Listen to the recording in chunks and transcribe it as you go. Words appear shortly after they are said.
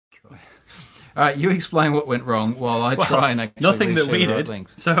God. All right, you explain what went wrong while I try and actually nothing that we reshare the right did.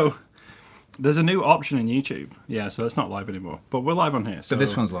 links. So there's a new option in YouTube. Yeah, so it's not live anymore, but we're live on here. So But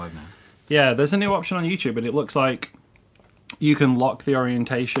this one's live now. yeah, there's a new option on YouTube, but it looks like you can lock the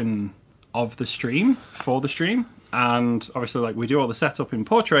orientation of the stream for the stream, and obviously, like we do all the setup in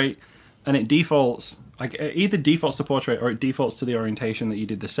portrait, and it defaults like it either defaults to portrait or it defaults to the orientation that you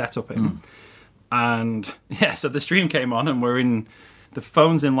did the setup in. And yeah, so the stream came on, and we're in the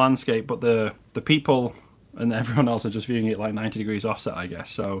phone's in landscape, but the people and everyone else are just viewing it like 90 degrees offset, I guess.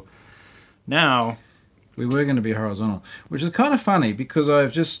 So now We were going to be horizontal, which is kind of funny because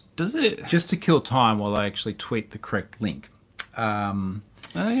I've just to kill time while I actually tweet the correct link. Oh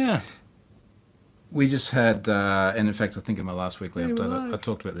yeah. We just had, and in fact, I think in my last weekly update, I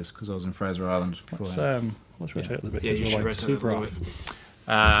talked about this because I was in Fraser Island before. Let's rotate a little bit. Yeah, you should rotate super a little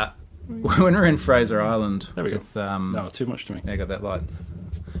bit. When we're in Fraser Island, There we go. with, No, too much to me. yeah, I got that light.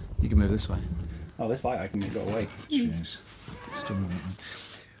 You can move this way. Oh, this light I can make go away. Jeez.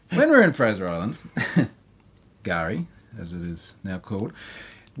 When we're in Fraser Island, Gari, as it is now called,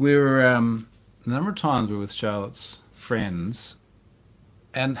 we were a number of times we were with Charlotte's friends,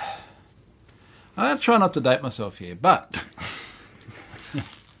 and I try not to date myself here, but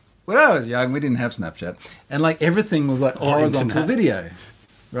when I was young, we didn't have Snapchat, and like everything was like horizontal internet. video,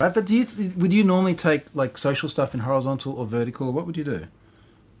 right? But would you normally take like social stuff in horizontal or vertical, or what would you do?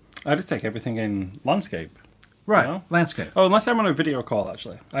 I just take everything in landscape. Right, No? landscape. Oh, unless I'm on a video call,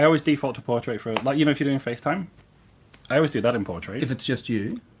 actually. I always default to portrait for, like, you know, if you're doing FaceTime. I always do that in portrait. If it's just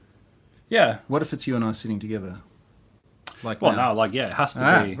you, yeah. what if it's you and I sitting together? Like Well, now? no, like, yeah, it has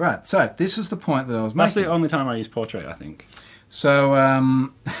to be. Right. So this is the point that I was That's making. the only time I use portrait, I think. So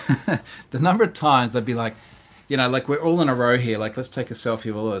the number of times they'd be like, you know, like we're all in a row here. Like, let's take a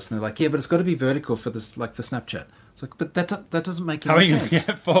selfie of all of us, and they're like, yeah, but it's got to be vertical for this, like for Snapchat. It's like, but that doesn't make How are any you sense going to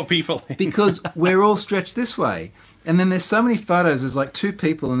get 4 people in? because we're all stretched this way, and then there's so many photos. There's like 2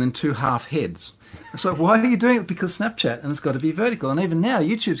 people and then 2 half heads. It's like, why are you doing it? Because Snapchat, and it's got to be vertical. And even now,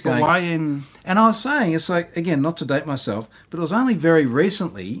 YouTube's But going. why in... And I was saying, it's like, again, not to date myself, but it was only very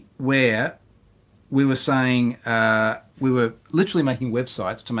recently where we were saying, we were literally making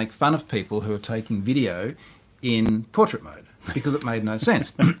websites to make fun of people who are taking video in portrait mode because it made no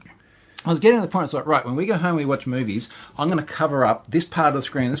sense. I was getting to the point, it's like, right, when we go home, we watch movies, I'm going to cover up this part of the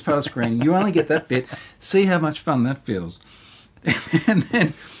screen, this part of the screen. You only get that bit. See how much fun that feels. And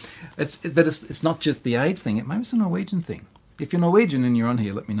then, it's not just the age thing. Maybe it's a Norwegian thing. If you're Norwegian and you're on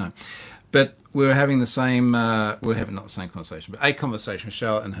here, let me know. But we were having the same, we're having not the same conversation, but a conversation with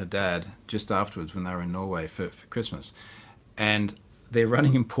Charlotte and her dad just afterwards when they were in Norway for Christmas. And they're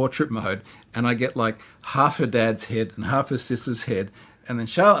running in portrait mode, and I get like half her dad's head and half her sister's head, and then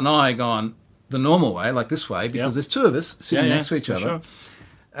Charlotte and I go on the normal way, like this way, because there's 2 of us sitting next to each other. Sure.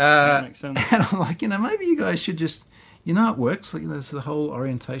 That makes sense. And I'm like, maybe you guys should just, it works. Like, there's the whole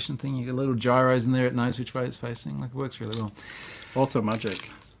orientation thing. You get little gyros in there. It knows which way it's facing. Like, it works really well. Auto magic.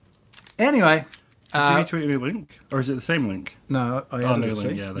 Anyway. Do you need to tweet a new link? Or is it the same link? No, I Oh, added new it, link.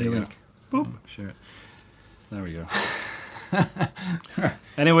 see? Yeah, there New you link. go. Boop. Sure. There we go.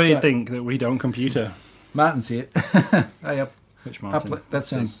 Anyway, you think that we don't computer? Martin's here. Hey, up. Which Martin? That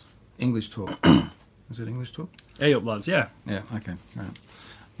sounds English talk. Is it English talk? Hey up, lads, yeah. Yeah, okay. All right.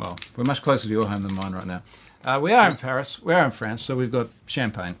 Well, we're much closer to your home than mine right now. We are in Paris. We are in France, so we've got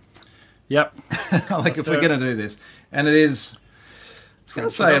champagne. Yep. Like, if we're going to do this. And it is... I was going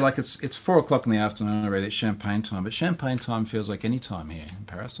to say, like, it's 4 o'clock in the afternoon already. It's champagne time. But champagne time feels like any time here in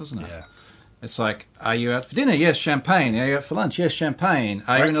Paris, doesn't it? Yeah. It's like, are you out for dinner? Yes, champagne. Are you out for lunch? Yes, champagne.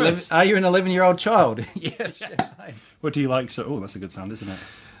 Are Breakfast. you an 11-year-old child? Yes, champagne. What do you like? So, that's a good sound, isn't it?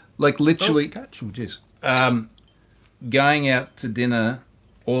 Like, literally, catch. oh, jeez. Going out to dinner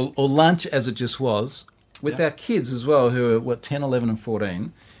or lunch, as it just was, with our kids as well, who are, 10, 11, and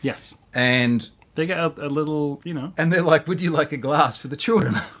 14. Yes. And they get a little, And they're like, would you like a glass for the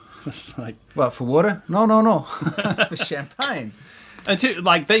children? It's like... What, for water? No. For champagne. And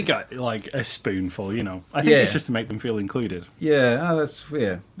they got like a spoonful, I think it's just to make them feel included. Yeah,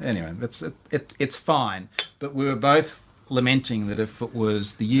 Anyway, it's fine. But we were both lamenting that if it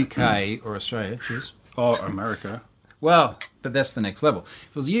was the UK or Australia, cheers. Or America. Well, but that's the next level. If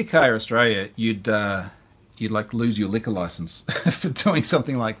it was the UK or Australia, you'd like lose your liquor license for doing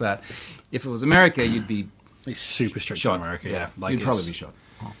something like that. If it was America, you'd be It's super strict shot. in America, yeah. You'd probably be shot.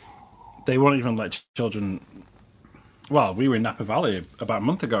 They won't even let children... Well, we were in Napa Valley about a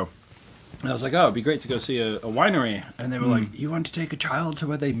month ago, And I was like, oh, it'd be great to go see a winery. And they were like, you want to take a child to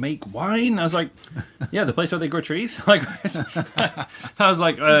where they make wine? I was like, yeah, the place where they grow trees. Like, I was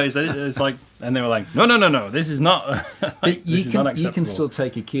like, it's like, and they were like, no, this is not. But this is not acceptable. you can still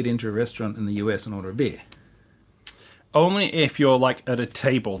take a kid into a restaurant in the US and order a beer. Only if you're like at a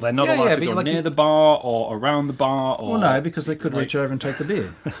table. They're not allowed to go like near the bar or around the bar. Or, well, no, because they could reach over and take the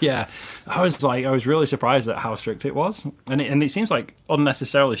beer. Yeah, I was really surprised at how strict it was, and it seems like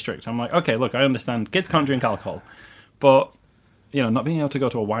unnecessarily strict. I'm like, okay, look, I understand kids can't drink alcohol, but not being able to go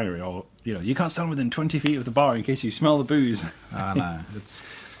to a winery or you can't stand within 20 feet of the bar in case you smell the booze. I know it's.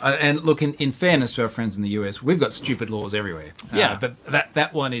 And look, in fairness to our friends in the US, we've got stupid laws everywhere. Yeah, but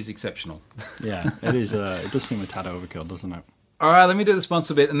that one is exceptional. Yeah, it is. It does seem a tad overkill, doesn't it? All right, let me do the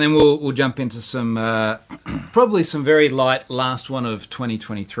sponsor bit, and then we'll jump into some probably some very light last one of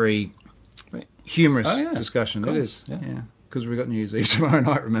 2023 humorous discussion. It is, yeah, because we've got New Year's Eve tomorrow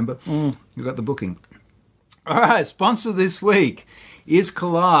night. Remember, we've got the booking. All right, sponsor this week is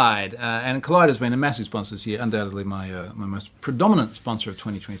Collide, and Collide has been a massive sponsor this year, undoubtedly my most predominant sponsor of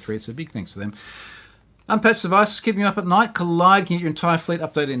 2023, so big thanks to them. Unpatched devices, keeping you up at night. Collide can get your entire fleet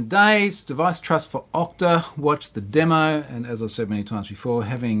updated in days. Device trust for Okta. Watch the demo, and as I've said many times before,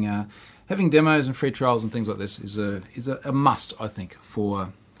 having demos and free trials and things like this is a must, I think,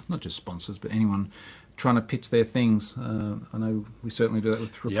 for not just sponsors, but anyone trying to pitch their things. I know we certainly do that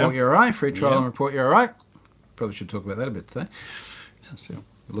with Report Your RI, free trial and Report Your RI. Probably should talk about that a bit today. So, you're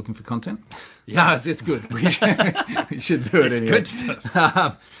looking for content? Yeah. No, it's good. We should do it anyway. It's good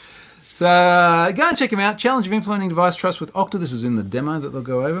stuff. So go and check them out. Challenge of implementing device trust with Okta. This is in the demo that they'll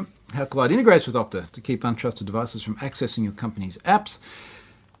go over. How Collide integrates with Okta to keep untrusted devices from accessing your company's apps.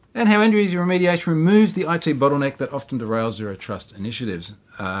 And how end-user remediation removes the IT bottleneck that often derails zero trust initiatives.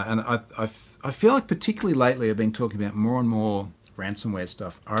 And I feel like particularly lately I've been talking about more and more ransomware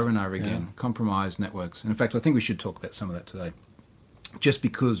stuff over and over again, compromised networks. And in fact, I think we should talk about some of that today. Just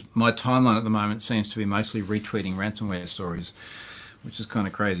because my timeline at the moment seems to be mostly retweeting ransomware stories, which is kind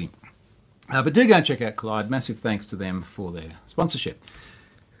of crazy. But do go and check out Collide. Massive thanks to them for their sponsorship.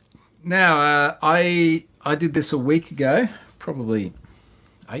 Now, I did this a week ago, probably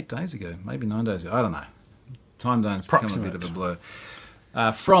 8 days ago, maybe 9 days ago. I don't know. Time zone's become a bit of a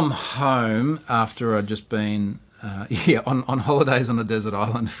blur. From home, after I'd just been on holidays on a desert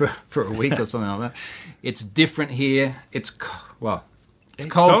island for a week or something like that. It's different here. It's cold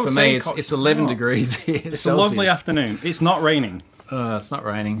for me. It's 11 degrees here. It's a lovely afternoon. It's not raining. It's not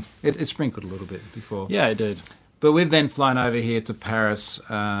raining. It sprinkled a little bit before. Yeah, it did. But we've then flown over here to Paris.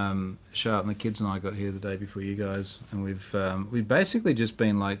 Charlotte and the kids and I got here the day before you guys, and we've basically just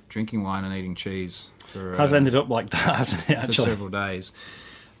been like drinking wine and eating cheese for. Has ended up like that, hasn't it? Actually, for several days.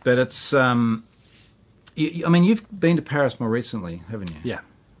 But it's. You've been to Paris more recently, haven't you? Yeah.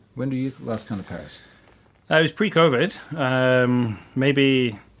 When did you last come to Paris? It was pre-COVID.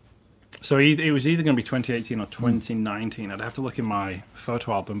 Maybe. So it was either going to be 2018 or 2019. I'd have to look in my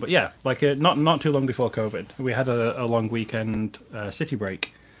photo album. But yeah, like not too long before COVID, we had a long weekend city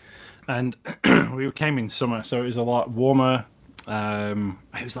break, and we came in summer, so it was a lot warmer.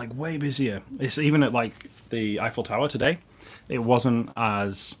 It was like way busier. It's even at like the Eiffel Tower today. It wasn't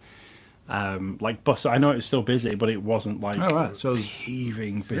as bus. I know it was still busy, but it wasn't like so it was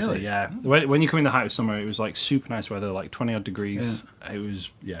heaving busy. Really? Yeah, when you come in the height of summer, it was like super nice weather, like 20 odd degrees. Yeah. It was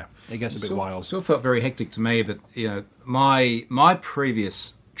it gets a bit wild. Still felt very hectic to me, but my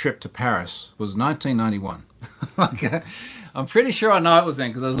previous trip to Paris was 1991. I'm pretty sure I know it was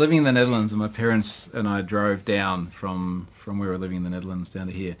then because I was living in the Netherlands and my parents and I drove down from where we were living in the Netherlands down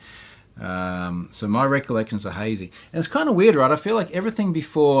to here. So my recollections are hazy, and it's kind of weird, right? I feel like everything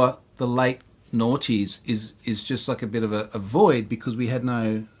before the late noughties is just like a bit of a void because we had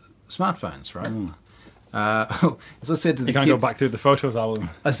no smartphones, right? As I said to the kids, you can't go back through the photos album.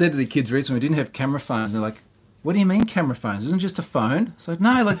 I said to the kids recently, we didn't have camera phones. They're like, "What do you mean camera phones? Isn't it just a phone?" So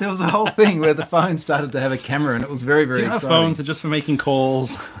no, like there was a whole thing where the phone started to have a camera, and it was very, very exciting. Phones are just for making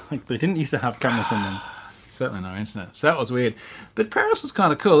calls. Like they didn't used to have cameras in them. Certainly no internet. So that was weird. But Paris is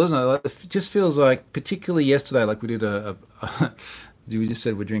kind of cool, isn't it? Like, it just feels like, particularly yesterday, like we did we just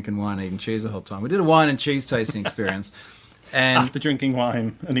said we're drinking wine and eating cheese the whole time. We did a wine and cheese tasting experience. And after drinking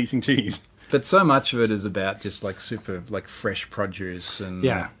wine and eating cheese. But so much of it is about just like super like fresh produce and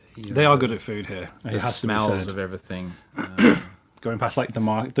they are good at food here. The smells of everything. Going past like the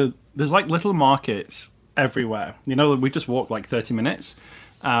market, there's like little markets everywhere. We just walked like 30 minutes,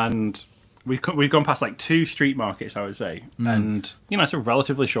 and we've gone past like 2 street markets, I would say, and it's a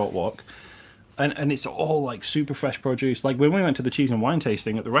relatively short walk. And it's all like super fresh produce. Like when we went to the cheese and wine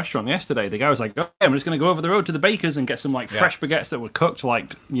tasting at the restaurant yesterday, the guy was like, "Oh, I'm just going to go over the road to the baker's and get some like fresh baguettes that were cooked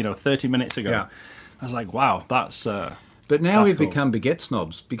like 30 minutes ago." Yeah. I was like, "Wow, that's." But now That's we've cool. become baguette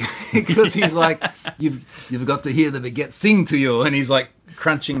snobs because he's like, you've got to hear the baguette sing to you, and he's like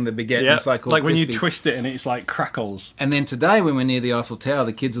crunching the baguette. And Yeah, it's like all like when you crispy. twist it and it's like crackles. And then today, when we're near the Eiffel Tower,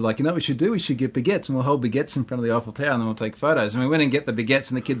 the kids are like, you know what we should do? We should get baguettes, and we'll hold baguettes in front of the Eiffel Tower, and then we'll take photos. And we went and get the baguettes,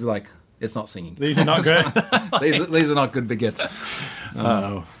 and the kids are like, it's not singing. These are not good. These are not good baguettes.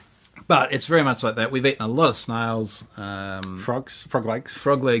 Oh, But it's very much like that. We've eaten a lot of snails. frog legs.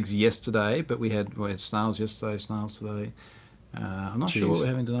 Frog legs yesterday, but we had snails yesterday, snails today. I'm not sure what Jeez. we're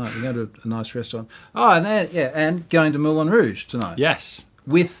having tonight. We're going to a nice restaurant. Oh, and going to Moulin Rouge tonight. Yes,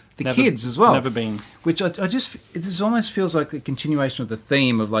 With the kids as well. Never been. Which I just, it almost feels like a continuation of the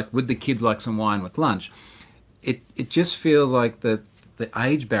theme of like, would the kids like some wine with lunch? It just feels like the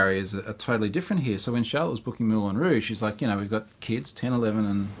age barriers are totally different here. So when Charlotte was booking Moulin Rouge, she's like, we've got kids, 10,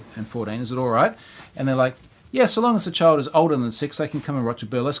 11 and 14. Is it all right? And they're like, yeah, so long as the child is older than 6, they can come and watch a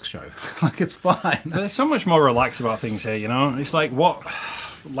burlesque show. Like, it's fine. But there's so much more relaxed about things here, It's like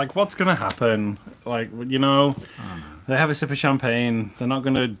what's going to happen? Like, they have a sip of champagne. They're not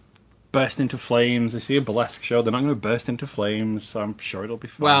going to burst into flames. They see a burlesque show. They're not going to burst into flames. So I'm sure it'll be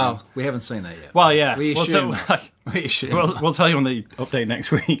fine. Well, we haven't seen that yet. Well, yeah. We assume. We assume. We'll tell you on the update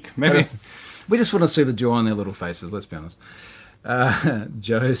next week. Maybe. We just want to see the joy on their little faces, let's be honest.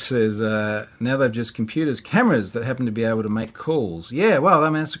 Joe says, now they've just computers, cameras that happen to be able to make calls. Yeah, well, I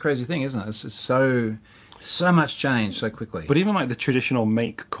mean, that's the crazy thing, isn't it? It's just so much change so quickly. But even like the traditional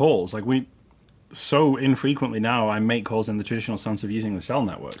make calls, like so infrequently now, I make calls in the traditional sense of using the cell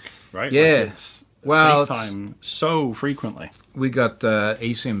network, right? Yeah. Like it's FaceTime so frequently. We got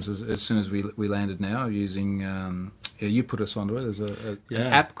eSIMs as soon as we landed now using, you put us onto it. There's an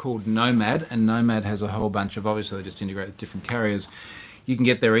app called Nomad, and Nomad has a whole bunch of, obviously they just integrate with different carriers. You can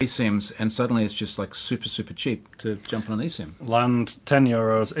get their eSIMs, and suddenly it's just like super, super cheap to jump on an eSIM. Land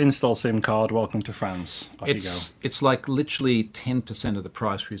 €10, install SIM card, welcome to France. Off you go. It's like literally 10% of the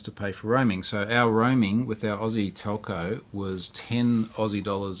price we used to pay for roaming. So our roaming with our Aussie telco was 10 Aussie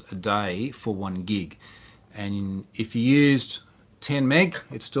dollars a day for 1 gig. And if you used 10 meg,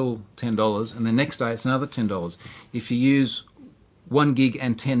 it's still $10. And the next day it's another $10. If you use 1 gig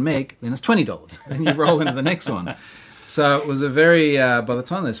and 10 meg, then it's $20. And you roll into the next one. So it was a very, by the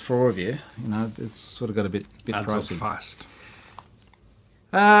time there's 4 of you, it's sort of got a bit Adds pricey. up fast.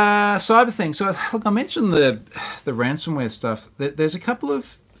 Cyber thing. So look, I mentioned the ransomware stuff. There's a couple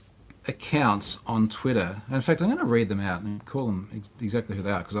of accounts on Twitter. In fact, I'm going to read them out and call them exactly who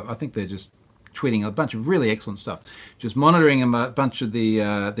they are, because I think they're just tweeting a bunch of really excellent stuff. Just monitoring a bunch of the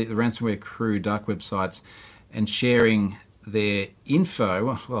ransomware crew dark websites and sharing their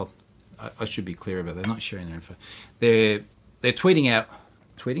info. Well, I should be clear about that. They're not sharing their info. They're tweeting out.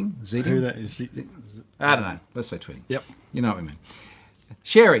 Tweeting? Zeeting? Who that is? I don't know. Let's say tweeting. Yep. You know what I mean.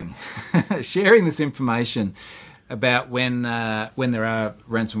 Sharing this information about when there are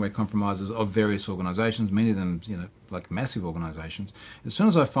ransomware compromises of various organisations, many of them, like massive organisations. As soon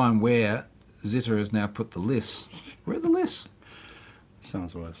as I find where Zitter has now put the lists, where are the lists?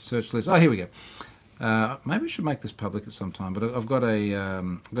 Sounds worse. Search list. Oh, here we go. Maybe we should make this public at some time, but I've got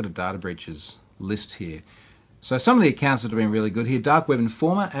a data breaches list here. So some of the accounts that have been really good here. Dark Web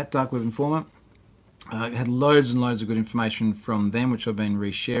Informer, at Dark Web Informer. Had loads and loads of good information from them, which I've been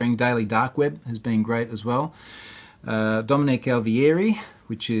resharing. Daily Dark Web has been great as well. Dominique Alvieri,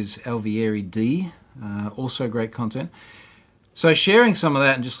 which is Alvieri D, also great content. So sharing some of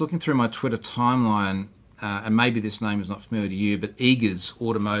that and just looking through my Twitter timeline, and maybe this name is not familiar to you, but Eagers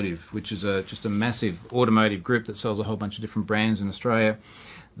Automotive, which is just a massive automotive group that sells a whole bunch of different brands in Australia.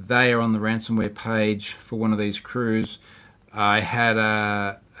 They are on the ransomware page for one of these crews. I had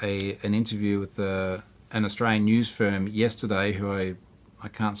an interview with an Australian news firm yesterday who I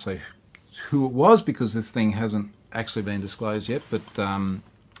can't say who it was because this thing hasn't actually been disclosed yet, but an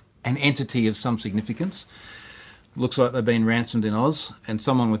entity of some significance. Looks like they've been ransomed in Oz, and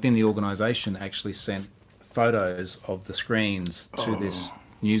someone within the organisation actually sent photos of the screens to this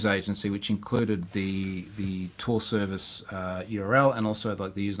news agency, which included the Tor service URL and also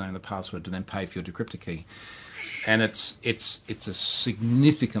like the username and the password to then pay for your decryptor key. And it's a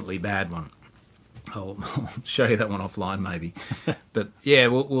significantly bad one. I'll show you that one offline maybe. But yeah,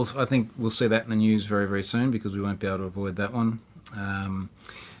 I think we'll see that in the news very, very soon because we won't be able to avoid that one.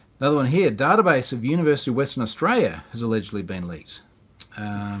 Another one here, database of University of Western Australia has allegedly been leaked.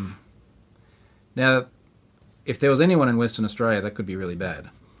 Now, if there was anyone in Western Australia, that could be really bad.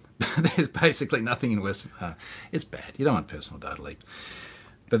 There's basically nothing in Western... it's bad. You don't want personal data leaked.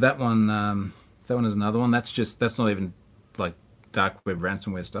 But that one, That one is another one. That's not even like dark web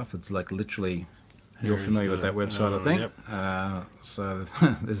ransomware stuff. It's like literally, you're familiar with that website, I think. Yep. So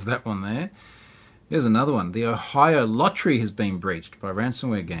there's that one there. Here's another one. The Ohio Lottery has been breached by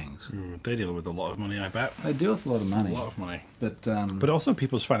ransomware gangs. They deal with a lot of money, I bet. They deal with a lot of money. A lot of money. But also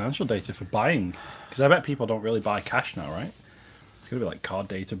people's financial data for buying. Because I bet people don't really buy cash now, right? It's going to be like card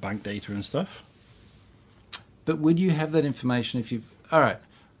data, bank data and stuff. But would you have that information if you... All right.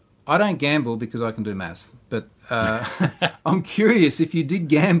 I don't gamble because I can do maths. But I'm curious, if you did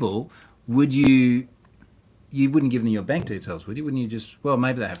gamble, would you... You wouldn't give them your bank details, would you? Wouldn't you just... Well,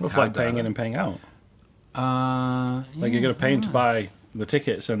 maybe they have card like data. paying in and paying out. Like you're going to pay to buy the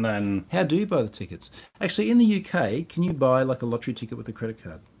tickets and then... How do you buy the tickets? Actually, in the UK, can you buy like a lottery ticket with a credit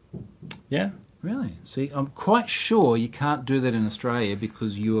card? Yeah. Really? See, I'm quite sure you can't do that in Australia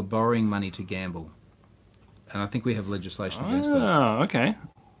because you are borrowing money to gamble. And I think we have legislation against that. Oh, okay.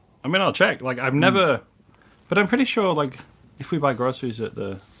 I mean, I'll check. Like, I've never... But I'm pretty sure, like, if we buy groceries at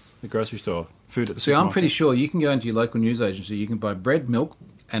the grocery store, food at the See, I'm supermarket... pretty sure you can go into your local news agency, you can buy bread, milk,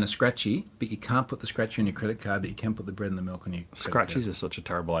 and a scratchy, but you can't put the scratchy on your credit card, but you can put the bread and the milk on your credit card. Scratchies are such a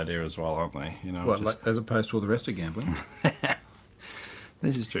terrible idea as well, aren't they? You know, What, like, as opposed to all the rest of gambling?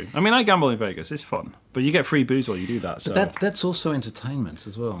 This is true. I mean, I gamble in Vegas. It's fun. But you get free booze while you do that, so... But that's also entertainment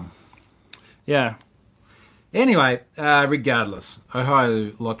as well. Yeah. Anyway, regardless,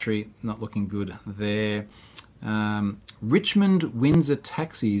 Ohio Lottery not looking good there. Richmond Windsor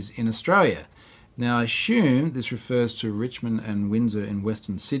taxis in Australia. Now, I assume this refers to Richmond and Windsor in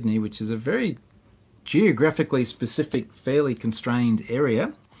Western Sydney, which is a very geographically specific, fairly constrained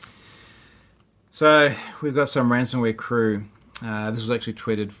area. So we've got some ransomware crew. This was actually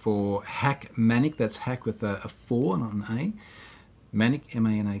tweeted for Hack Manic. That's hack with a 4, not an A. Manic,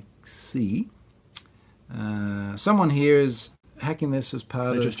 M-A-N-A-C. Someone here is hacking this as part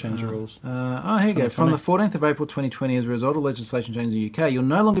of... They just changed the rules. Here you go. From the 14th of April 2020, as a result of legislation changes in the UK, you'll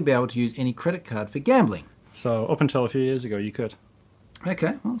no longer be able to use any credit card for gambling. So up until a few years ago, you could.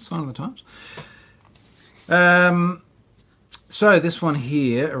 Okay, well, sign of the times. So this one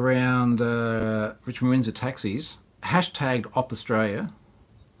here around Richmond Windsor taxis, hashtagged Op Australia.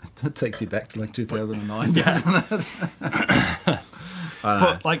 That takes you back to like 2009, doesn't it?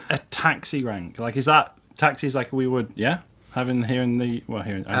 But like a taxi rank, like is that taxis like we would, having here in the I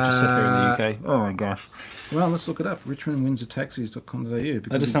just said here in the UK. Oh my gosh. Well, let's look it up. RichmondWindsorTaxis.com.au.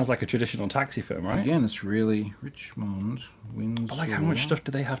 That just sounds like a traditional taxi firm, right? Again, it's really Richmond Windsor. But like, how much stuff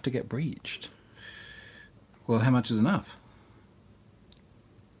do they have to get breached? Well, how much is enough?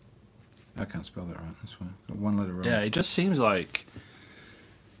 I can't spell that right. This one, got one letter wrong. Yeah, it just seems like,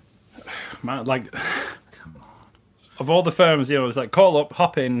 man, like. Of all the firms, it's like call up,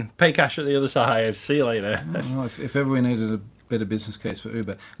 hop in, pay cash at the other side, see you later. Well, if ever we needed a better business case for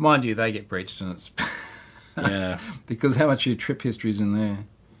Uber, mind you, they get breached and it's yeah, because how much of your trip history is in there?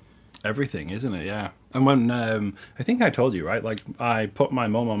 Everything, isn't it? Yeah. And when I think I told you, right? Like I put my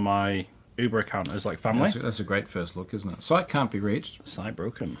mum on my Uber account as like family. That's a great first look, isn't it? Site can't be reached. Site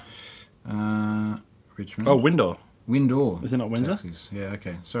broken. Richmond. Oh, Windor. Is it not Windsor? Taxis. Yeah.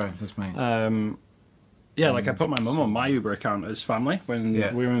 Okay. Sorry, that's me. Yeah, like I put my mum on my Uber account as family when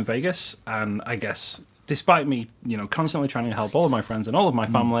we were in Vegas, and I guess despite me, constantly trying to help all of my friends and all of my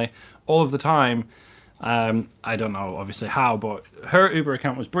family all of the time, I don't know obviously how, but her Uber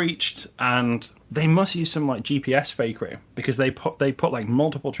account was breached, and they must use some like GPS fakery because they put like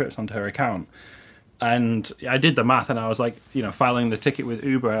multiple trips onto her account. And I did the math, and I was like, filing the ticket with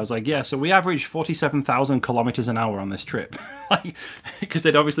Uber, I was like, yeah, so we averaged 47,000 kilometers an hour on this trip. Like, because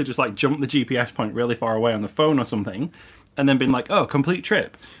they'd obviously just like jumped the GPS point really far away on the phone or something, and then been like, oh, complete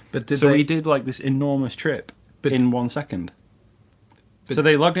trip. But we did like this enormous trip in 1 second. So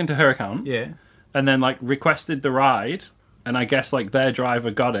they logged into her account, and then like requested the ride, and I guess like their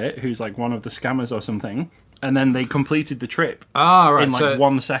driver got it, who's like one of the scammers or something. And then they completed the trip in like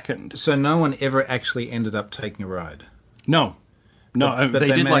 1 second. So no one ever actually ended up taking a ride? No. But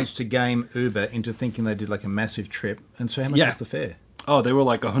they did managed to game Uber into thinking they did like a massive trip. And so how much was the fare? Oh, they were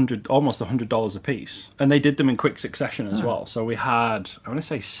like almost $100 a piece. And they did them in quick succession as well. So we had, I want to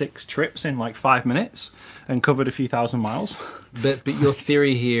say 6 trips in like 5 minutes and covered a few thousand miles. But your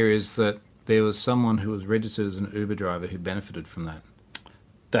theory here is that there was someone who was registered as an Uber driver who benefited from that.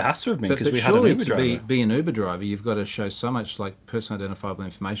 There has to have been because we had surely an Uber driver. to be an Uber driver, you've got to show so much like personal identifiable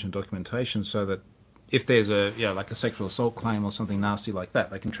information, documentation, so that if there's a like a sexual assault claim or something nasty like that,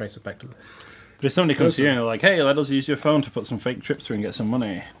 they can trace it back to the. But if somebody comes to you and they're like, "Hey, let us use your phone to put some fake trips through and get some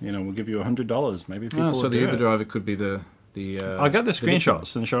money," we'll give you $100. Maybe people. So the Uber driver could be the. I'll get the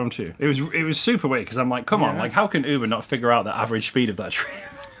screenshots and show them to you. It was super weird because I'm like, come on, like how can Uber not figure out the average speed of that trip?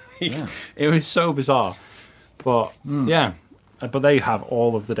 Yeah. It was so bizarre. But yeah, but they have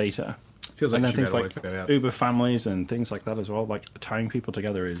all of the data. Feels like And then you things should be able like to work that out. Uber families and things like that as well. Like tying people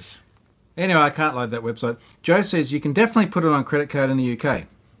together is... Anyway, I can't load that website. Joe says you can definitely put it on credit card in the UK,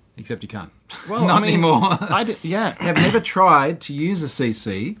 except you can't. Well, Not I mean, anymore. Yeah. Have never tried to use a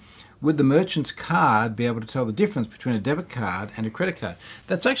CC. Would the merchant's card be able to tell the difference between a debit card and a credit card?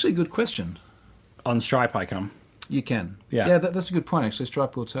 That's actually a good question. On Stripe I can. You can. Yeah. Yeah, that's a good point, actually.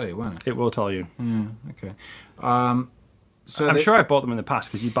 Stripe will tell you, won't it? It will tell you. Okay. So I'm sure I bought them in the past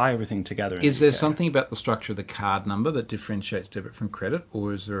because you buy everything together. Is there something about the structure of the card number that differentiates debit from credit,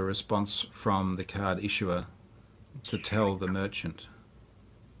 or is there a response from the card issuer to tell the merchant?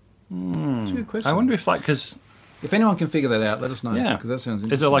 That's a good question. I wonder if, like, because... If anyone can figure that out, let us know. Yeah. Because that sounds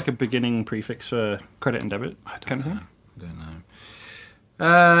interesting. Is there, like, a beginning prefix for credit and debit kind of thing? I don't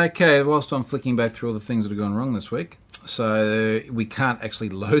know. Okay, whilst I'm flicking back through all the things that have gone wrong this week, so we can't actually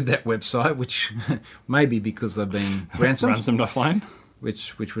load that website, which may be because they've been ransomed. Ransomed offline?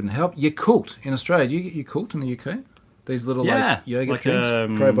 Which wouldn't help. Yakult in Australia. Do you get Yakult in the UK? These little like yoga drinks,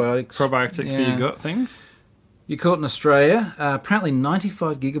 probiotics. Probiotic for your gut things? Yakult in Australia. Apparently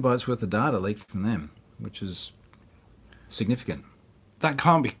 95 gigabytes worth of data leaked from them, which is significant. That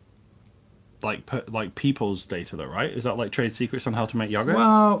can't be like people's data though, right? Is that like trade secrets on how to make yogurt?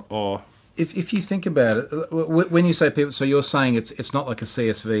 Well, or if you think about it, when you say people, so you're saying it's not like a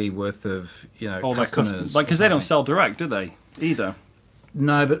CSV worth of all customers, like because they don't sell direct, do they? Either.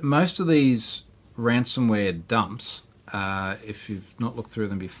 No, but most of these ransomware dumps, if you've not looked through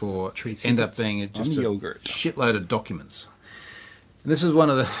them before, end up being just a shitload of documents. And this is one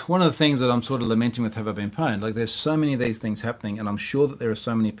of the things that I'm sort of lamenting with Have I Been Pwned. Like, there's so many of these things happening, and I'm sure that there are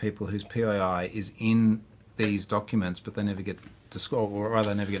so many people whose PII is in these documents, but they never get or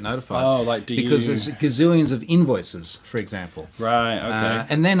rather never get notified. Oh, like because there's gazillions of invoices, for example. Right. Okay.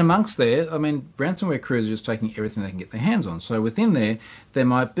 And then amongst there, I mean, ransomware crews are just taking everything they can get their hands on. So within there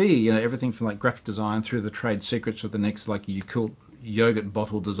might be everything from like graphic design through the trade secrets of the next like yogurt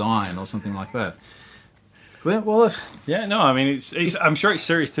bottle design or something like that. Well, yeah, no, I mean, it's I'm sure it's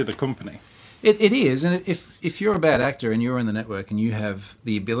serious to the company. It is, and if you're a bad actor and you're in the network and you have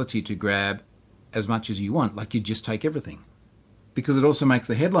the ability to grab as much as you want, like you just take everything. Because it also makes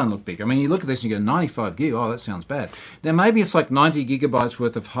the headline look big. I mean, you look at this and you go, 95 gig, oh, that sounds bad. Now, maybe it's like 90 gigabytes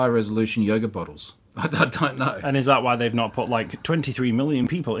worth of high-resolution yogurt bottles. I don't know. And is that why they've not put, like, 23 million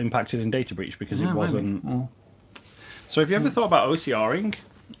people impacted in data breach? Because it wasn't... Maybe. So have you ever thought about OCRing?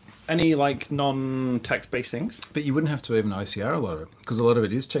 Any, like, non-text-based things? But you wouldn't have to even OCR a lot of it, because a lot of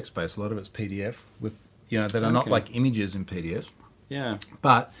it is text-based. A lot of it's PDF with, that are not like images in PDF. Yeah.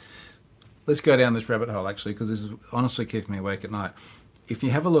 But... let's go down this rabbit hole, actually, because this is honestly keeping me awake at night. If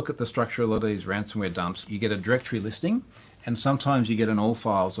you have a look at the structure of a lot of these ransomware dumps, you get a directory listing, and sometimes you get an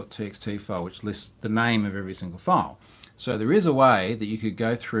allfiles.txt file, which lists the name of every single file. So there is a way that you could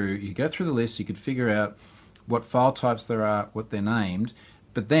go through the list, you could figure out what file types there are, what they're named,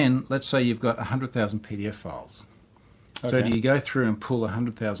 but then, let's say you've got 100,000 PDF files. Okay. So do you go through and pull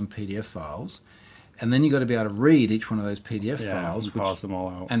 100,000 PDF files, and then you've got to be able to read each one of those PDF files, and parse them all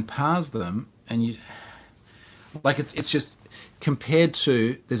out, and parse them, and you like it's just compared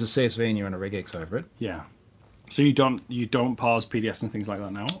to there's a CSV and you're on a regex over it. Yeah. So you don't parse PDFs and things like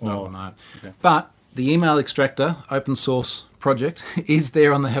that now? No. Okay. But the email extractor open source project is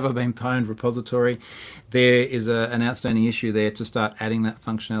there on the Have I Been Pwned repository. There is an outstanding issue there to start adding that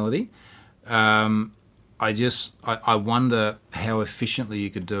functionality. I wonder how efficiently you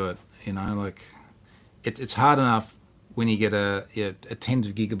could do it. Like. It's hard enough when you get a tens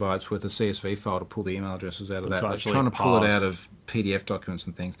of gigabytes worth of CSV file to pull the email addresses out of that. Like trying to pull it out of PDF documents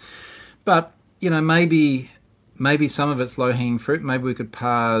and things. But maybe some of it's low-hanging fruit. Maybe we could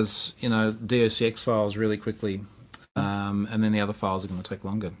parse DOCX files really quickly, and then the other files are going to take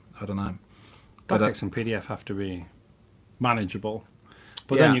longer. I don't know. DOCX and PDF have to be manageable,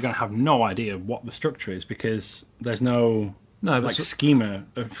 but then you're going to have no idea what the structure is because there's no schema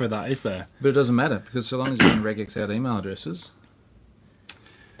for that, is there? But it doesn't matter because so long as you can regex out email addresses.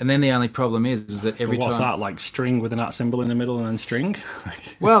 And then the only problem is that every time... What's that, like string with an @ symbol in the middle and then string?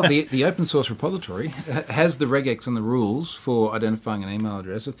 Well, the open source repository has the regex and the rules for identifying an email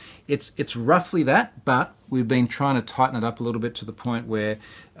address. It's roughly that, but we've been trying to tighten it up a little bit to the point where,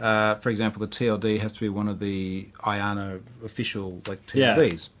 for example, the TLD has to be one of the IANA official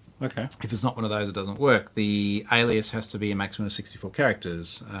TLDs. Yeah. Okay. If it's not one of those, it doesn't work. The alias has to be a maximum of 64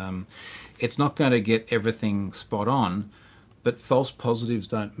 characters. It's not going to get everything spot on, but false positives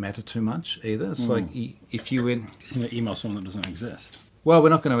don't matter too much either. It's like if you email someone that doesn't exist. Well, we're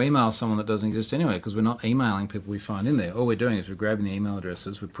not going to email someone that doesn't exist anyway, because we're not emailing people we find in there. All we're doing is we're grabbing the email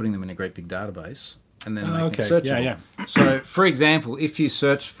addresses, we're putting them in a great big database, and then making it searchable. Yeah. So, for example, if you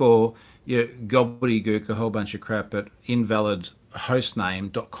search for your gobbledygook, a whole bunch of crap at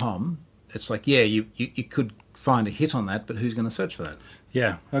invalidhostname.com, it's like, yeah, you could find a hit on that, but who's going to search for that?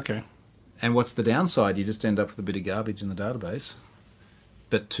 Yeah. Okay. And what's the downside? You just end up with a bit of garbage in the database,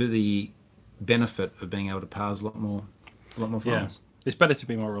 but to the benefit of being able to parse a lot more files. Yeah. It's better to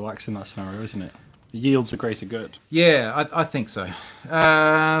be more relaxed in that scenario, isn't it? The yields are greater good. Yeah, I think so.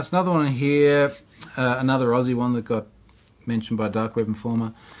 There's another one here, another Aussie one that got mentioned by Dark Web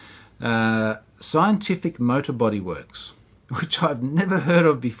Informer. Scientific Motor Body Works, which I've never heard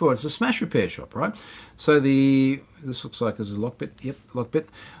of before. It's a smash repair shop, right? So this looks like there's a Lockbit. Yep,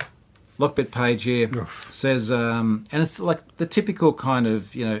 Lockbit page here says, and it's like the typical kind of,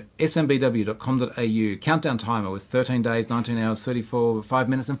 smbw.com.au countdown timer with 13 days, 19 hours, 34, 5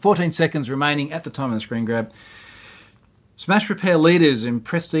 minutes and 14 seconds remaining at the time of the screen grab. Smash repair leaders in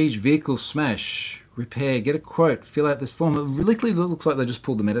prestige vehicle smash repair. Get a quote, fill out this form. It literally looks like they just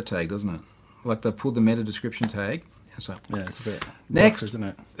pulled the meta tag, doesn't it? Like they pulled the meta description tag. So, yeah, it's a bit next, rough, isn't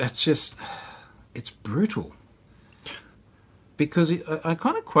it? That's just, it's brutal. Because I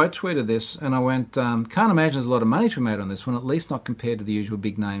kind of quote tweeted this and I went, can't imagine there's a lot of money to be made on this one, at least not compared to the usual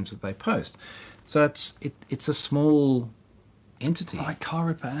big names that they post. So it's a small entity. Like car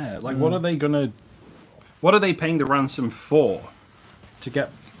repair. Like, what are they paying the ransom for? To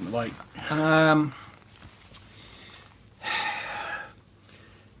get, like...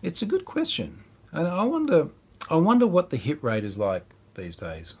 It's a good question. And I wonder what the hit rate is like these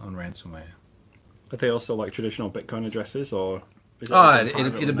days on ransomware. Are they also like traditional Bitcoin addresses, or is that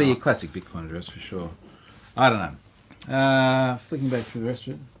it'd be a classic Bitcoin address for sure. I don't know. Flicking back through the rest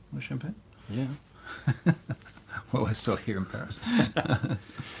of it. Want champagne? Yeah. Well, we're still here in Paris.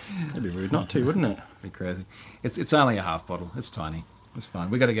 That'd be rude not to, wouldn't it? Be crazy. It's only a half bottle. It's tiny. It's fine.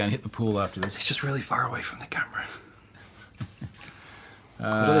 We got to go and hit the pool after this. It's just really far away from the camera.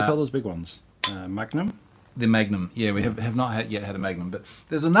 What do they call those big ones? Magnum? The Magnum. Yeah, we have not yet had a Magnum, but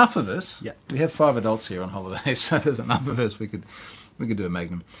there's enough of us. Yeah. We have 5 adults here on holiday, so there's enough of us. We could do a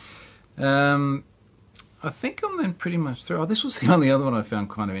Magnum. I think I'm then pretty much through. Oh, this was the only other one I found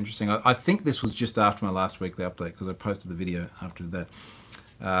kind of interesting. I think this was just after my last weekly update because I posted the video after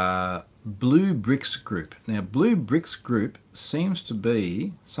that. Blue Bricks Group. Now, Blue Bricks Group seems to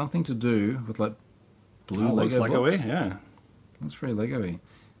be something to do with like blue Lego blocks. Yeah. That's very Lego-y.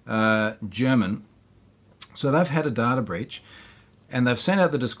 German. So they've had a data breach, and they've sent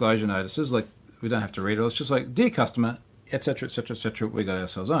out the disclosure notices. Like, we don't have to read it. It's just like, dear customer, etc., etc., etc. We got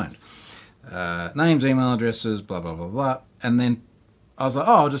ourselves owned. Names, email addresses, blah blah blah blah. And then I was like,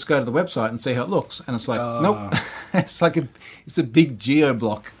 oh, I'll just go to the website and see how it looks. And it's like, nope. It's like it's a big geo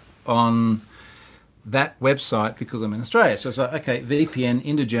block on that website because I'm in Australia. So it's like, okay, VPN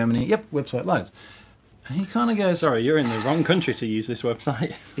into Germany. Yep, website loads. And he kind of goes, sorry, you're in the wrong country to use this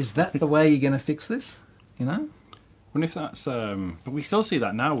website. Is that the way you're going to fix this? You know? I wonder if that's... but we still see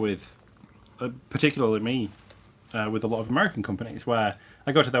that now with, particularly me, with a lot of American companies, where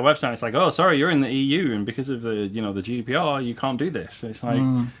I go to their website and it's like, oh, sorry, you're in the EU, and because of the the GDPR, you can't do this. It's like,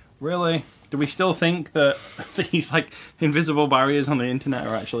 really? Do we still think that these like invisible barriers on the internet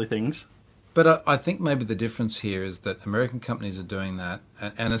are actually things? But I think maybe the difference here is that American companies are doing that.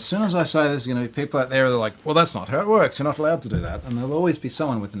 And as soon as I say there's going to be people out there that are like, well, that's not how it works. You're not allowed to do that. And there'll always be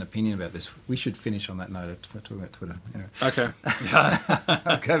someone with an opinion about this. We should finish on that note of talking about Twitter. Anyway. Okay.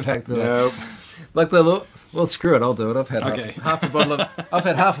 I'll go back to that. Like, well, screw it. I'll do it. I've had half a bottle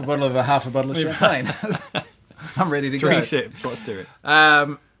of champagne. I'm ready to go. 3 sips. Let's do it.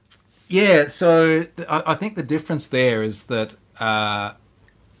 Yeah, so I think the difference there is that...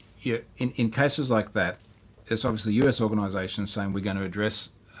 in cases like that, it's obviously US organisations saying we're going to address,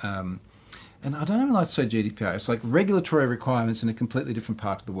 and I don't even like to say GDPR, it's like regulatory requirements in a completely different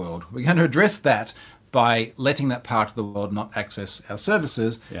part of the world. We're going to address that by letting that part of the world not access our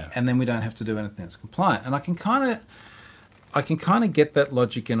services, and then we don't have to do anything that's compliant. And I can kind of get that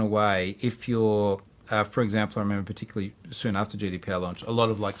logic in a way if you're, for example, I remember particularly soon after GDPR launch, a lot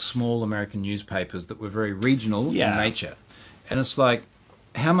of like small American newspapers that were very regional in nature. And it's like,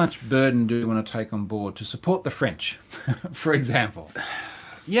 how much burden do you want to take on board to support the French, for example?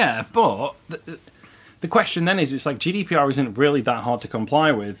 Yeah, but the question then is, it's like GDPR isn't really that hard to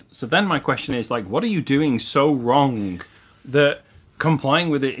comply with. So then my question is, like, what are you doing so wrong that complying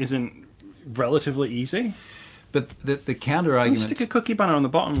with it isn't relatively easy? But the counter You argument. stick a cookie banner on the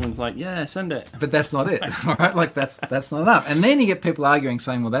bottom and it's like, yeah, send it. But that's not it, all right? Like that's not enough. And then you get people arguing,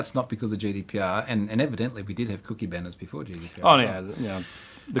 saying, "Well, that's not because of GDPR." And evidently, we did have cookie banners before GDPR. Oh yeah.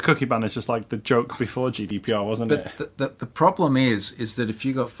 The cookie banner is just like the joke before GDPR, wasn't it? But the problem is that if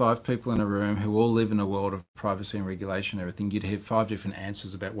you got 5 people in a room who all live in a world of privacy and regulation and everything, you'd have 5 different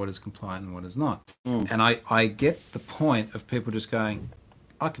answers about what is compliant and what is not. And I get the point of people just going,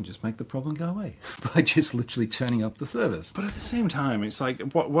 I can just make the problem go away by just literally turning up the service. But at the same time, it's like,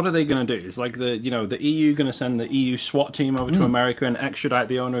 what are they going to do? It's like the EU going to send the EU SWAT team over to America and extradite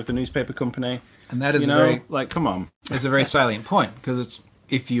the owner of the newspaper company. And that is come on. It's a very salient point, because it's,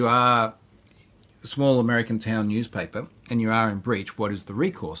 if you are a small American town newspaper and you are in breach, what is the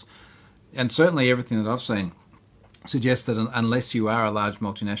recourse? And certainly everything that I've seen suggests that unless you are a large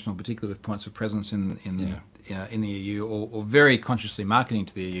multinational, particularly with points of presence in the EU or very consciously marketing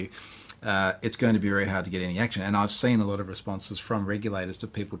to the EU, it's going to be very hard to get any action. And I've seen a lot of responses from regulators to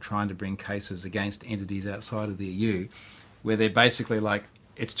people trying to bring cases against entities outside of the EU, where they're basically like,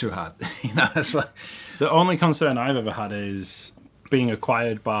 it's too hard. It's like, the only concern I've ever had is being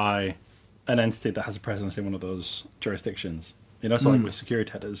acquired by an entity that has a presence in one of those jurisdictions. So like with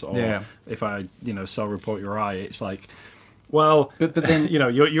security headers, or if I, sell Report Your Eye, it's like, well, but then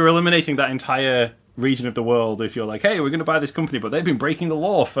you're eliminating that entire region of the world if you're like, hey, we're going to buy this company, but they've been breaking the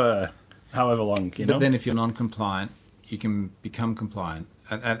law for however long. But then if you're non-compliant, you can become compliant,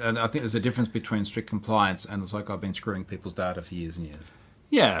 and I think there's a difference between strict compliance and it's like, I've been screwing people's data for years and years.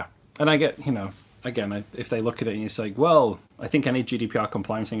 Yeah, and I get, again, if they look at it and you say, well, I think any GDPR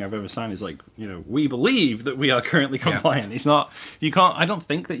compliance thing I've ever signed is like, we believe that we are currently compliant. It's not, I don't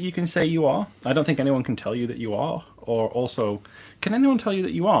think that you can say you are. I don't think anyone can tell you that you are. Or also, can anyone tell you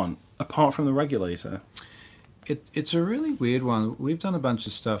that you aren't, apart from the regulator? It's a really weird one. We've done a bunch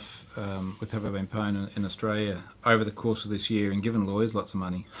of stuff with Have I Been Pwned in Australia over the course of this year and given lawyers lots of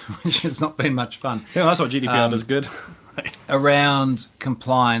money, which has not been much fun. Yeah, that's what GDPR does good. Around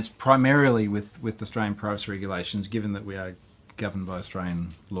compliance, primarily with Australian privacy regulations, given that we are governed by Australian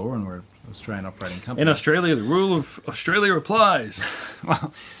law and we're an Australian operating company. In Australia, the rule of Australia applies.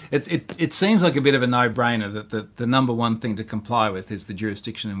 Well, it seems like a bit of a no-brainer that the number one thing to comply with is the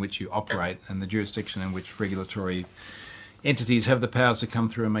jurisdiction in which you operate and the jurisdiction in which regulatory entities have the powers to come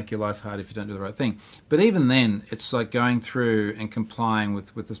through and make your life hard if you don't do the right thing. But even then, it's like going through and complying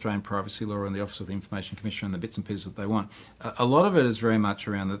with Australian privacy law and the Office of the Information Commissioner and the bits and pieces that they want. A lot of it is very much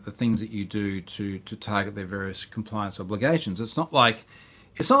around the things that you do to target their various compliance obligations. It's not like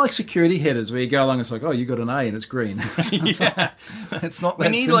security headers where you go along and it's like, oh, you got an A and it's green. It's not that We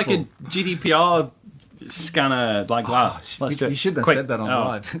need simple. like a GDPR scanner like that. Let's do it. You should have Quick. said that on Oh.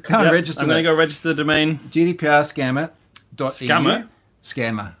 live. Go and register I'm going to that. go register the domain. GDPR scammer. Scammer?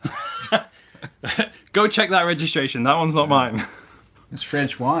 Scammer. Go check that registration. That one's not mine. This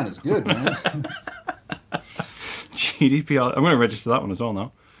French wine is good, man. GDPR. I'm going to register that one as well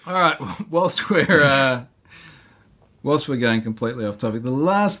now. All right. Whilst we're going completely off topic, the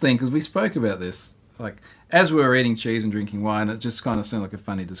last thing, because we spoke about this, like as we were eating cheese and drinking wine, it just kind of seemed like a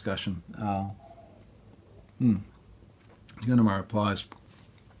funny discussion. Going to my replies.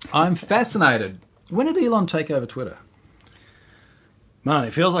 I'm fascinated. When did Elon take over Twitter? Man,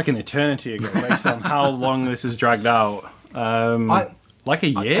 it feels like an eternity ago based on how long this has dragged out. Like a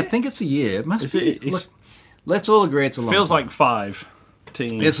year? I think it's a year. It must Is be. it- it's- Let's all agree it's a long Feels time. like 5.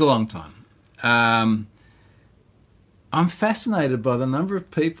 It's a long time. I'm fascinated by the number of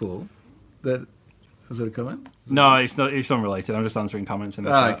people that... Was that a comment? No, it's not. It's unrelated. I'm just answering comments in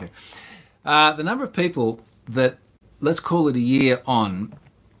the chat. Okay. The number of people that, let's call it a year on,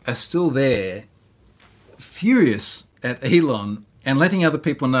 are still there, furious at Elon and letting other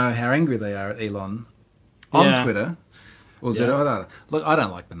people know how angry they are at Elon on Yeah. Twitter. Or Yeah. I don't know. Look, I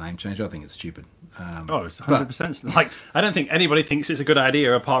don't like the name change. I think it's stupid. It's 100%. Like, I don't think anybody thinks it's a good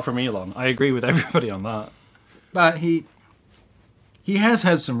idea apart from Elon. I agree with everybody on that. But he has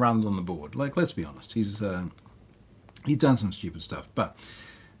had some runs on the board. Like, let's be honest. He's done some stupid stuff. But,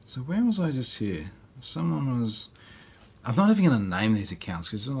 so where was I just here? Someone was... I'm not even going to name these accounts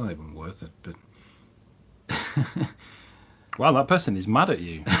because it's not even worth it. But Wow, that person is mad at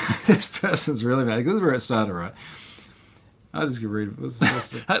you. this person's really mad. This is where it started, right? I just could read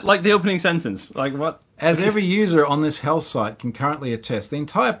it. Like the opening sentence. Like, what? As every user on this health site can currently attest, the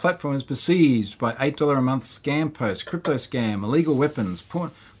entire platform is besieged by $8 a month scam posts, crypto scam, illegal weapons,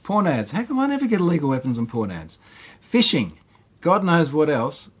 porn ads. How come I never get illegal weapons and porn ads? Phishing, God knows what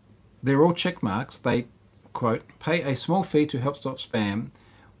else. They're all check marks. They, quote, pay a small fee to help stop spam,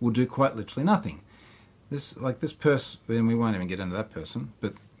 will do quite literally nothing. This person, and we won't even get into that person,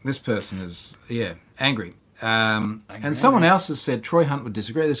 but this person is, angry. And someone else has said Troy Hunt would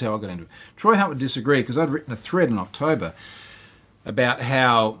disagree. This is how I got into it. Troy Hunt would disagree because I'd written a thread in October about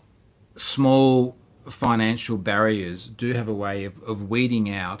how small financial barriers do have a way of weeding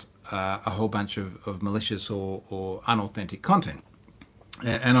out a whole bunch of malicious or unauthentic content.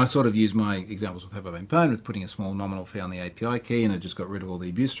 And I sort of used my examples with Have I Been Pwned, with putting a small nominal fee on the API key, and it just got rid of all the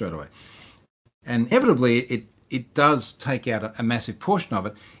abuse straight away. And inevitably, it does take out a massive portion of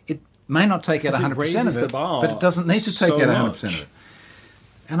it. It may not take out 100% of it, but it doesn't need to take out 100% of it.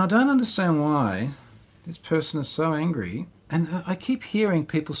 And I don't understand why this person is so angry. And I keep hearing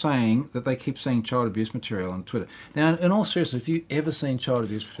people saying that they keep seeing child abuse material on Twitter. Now, in all seriousness, have you ever seen child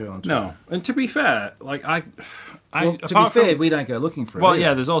abuse material on Twitter? No. And to be fair, like well, to be fair, we don't go looking for it. Well,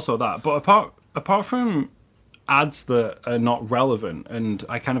 yeah, there's also that. But apart from ads that are not relevant, and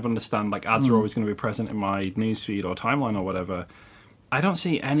I kind of understand like ads are always going to be present in my newsfeed or timeline or whatever, I don't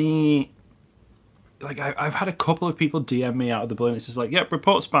see any. Like I've had a couple of people DM me out of the blue, and it's just like, "Yep,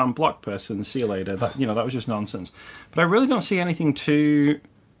 report spam, block person, see you later." That that was just nonsense. But I really don't see anything too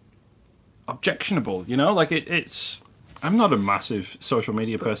objectionable. Like it's. I'm not a massive social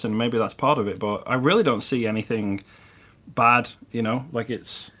media person. Maybe that's part of it, but I really don't see anything bad. Like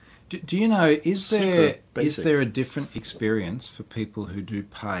it's. Do you know? Is there a different experience for people who do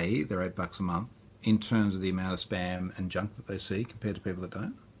pay their $8 a month in terms of the amount of spam and junk that they see compared to people that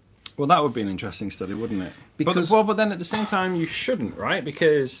don't? Well, that would be an interesting study, wouldn't it? Because, but then at the same time, you shouldn't, right?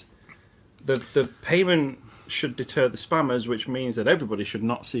 Because the payment should deter the spammers, which means that everybody should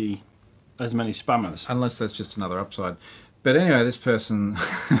not see as many spammers. Unless that's just another upside. But anyway, this person...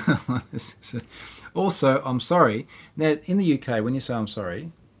 Also, I'm sorry. Now, in the UK, when you say I'm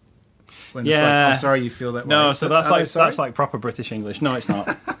sorry... When it's like, I'm sorry you feel that way. No, so that's like proper British English. No, it's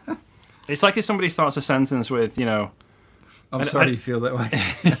not. It's like if somebody starts a sentence with, I'm sorry you feel that way.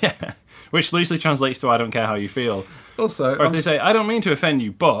 Yeah, which loosely translates to I don't care how you feel. Also, or if they say, I don't mean to offend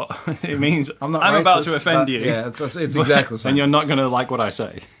you, but it means I'm about to offend you. Yeah, it's exactly the same. And you're not going to like what I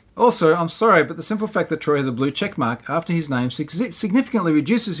say. Also, I'm sorry, but the simple fact that Troy has a blue check mark after his name significantly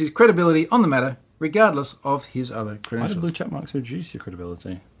reduces his credibility on the matter, regardless of his other credentials. Why do blue check marks reduce your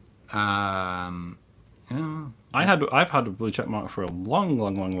credibility? Yeah. I've had a blue check mark for a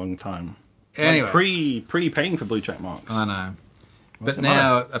long time. Anyway, like pre-paying for blue check marks. I know, but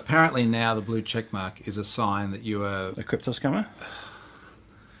now apparently the blue check mark is a sign that you are a crypto scammer.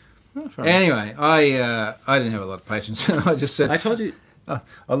 Anyway, I didn't have a lot of patience. I just said I told you.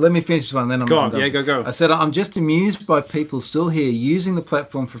 Let me finish this one, then I'm done. Yeah, go. I said I'm just amused by people still here using the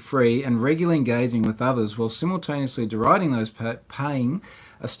platform for free and regularly engaging with others while simultaneously deriding those paying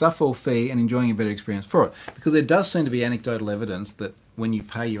a stuff all fee and enjoying a better experience for it. Because there does seem to be anecdotal evidence that when you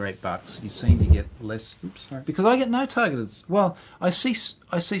pay your $8, you seem to get less. Oops, sorry. Because I get no targeted. Well, I see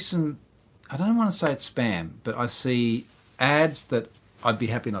some. I don't want to say it's spam, but I see ads that I'd be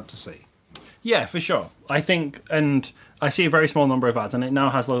happy not to see. Yeah, for sure. I think, and I see a very small number of ads, and it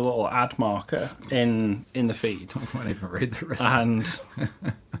now has a little ad marker in the feed. I won't even read the rest. And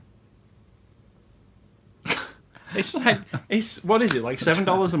it's what is it, like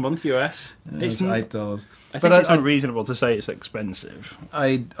 $7 a month US? It's $8. I think it's unreasonable to say it's expensive.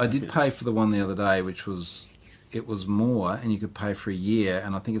 I did pay for the one the other day, which was more, and you could pay for a year,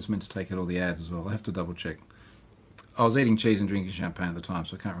 and I think it's meant to take out all the ads as well. I have to double check. I was eating cheese and drinking champagne at the time,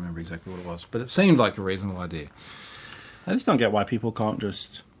 so I can't remember exactly what it was, but it seemed like a reasonable idea. I just don't get why people can't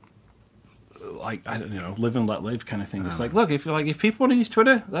just live and let live kind of thing. It's like, look, if people want to use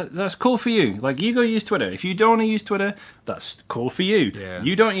Twitter, that's cool for you. Like, you go use Twitter. If you don't want to use Twitter, that's cool for you. Yeah.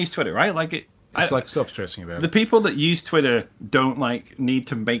 You don't use Twitter, right? Like stop stressing about it. The people that use Twitter don't need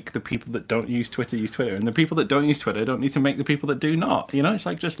to make the people that don't use Twitter, and the people that don't use Twitter don't need to make the people that do not. It's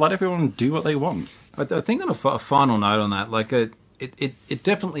like, just let everyone do what they want. I think on a final note on that, like it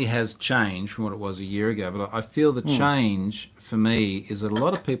definitely has changed from what it was a year ago, but I feel the change for me is that a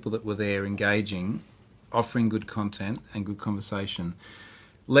lot of people that were there engaging, offering good content and good conversation,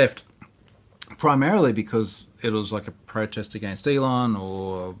 left primarily because it was like a protest against Elon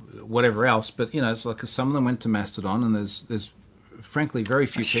or whatever else. But it's like some of them went to Mastodon, and there's frankly very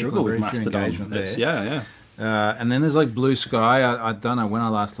few people, very few engagement there. Yeah. And then there's like Blue Sky. I don't know when I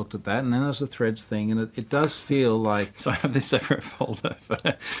last looked at that. And then there's the Threads thing, and it does feel like. So I have this separate folder for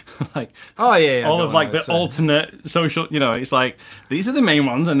like. Oh yeah. All of like the alternate social. It's like these are the main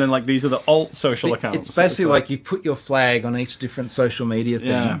ones, and then like these are the alt social accounts. It's basically like you've put your flag on each different social media thing.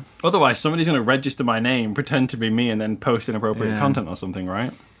 Yeah. Otherwise, somebody's going to register my name, pretend to be me, and then post inappropriate content or something,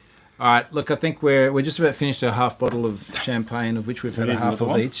 right? All right, look, I think we're just about finished our half bottle of champagne, of which we've had a need half another of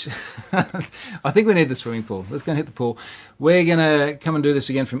one? each. I think we need the swimming pool. Let's go and hit the pool. We're going to come and do this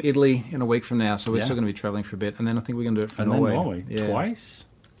again from Italy in a week from now, so we're Yeah. still going to be travelling for a bit, and then I think we're going to do it from And Norway. then Norway. Yeah. Twice?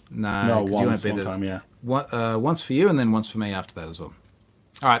 No, No, 'cause you once. won't be One there. time, yeah. Once for you, and then once for me after that as well.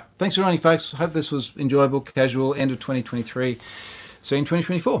 All right, thanks for joining, folks. Hope this was enjoyable, casual, end of 2023. See you in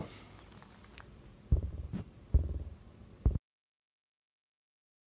 2024.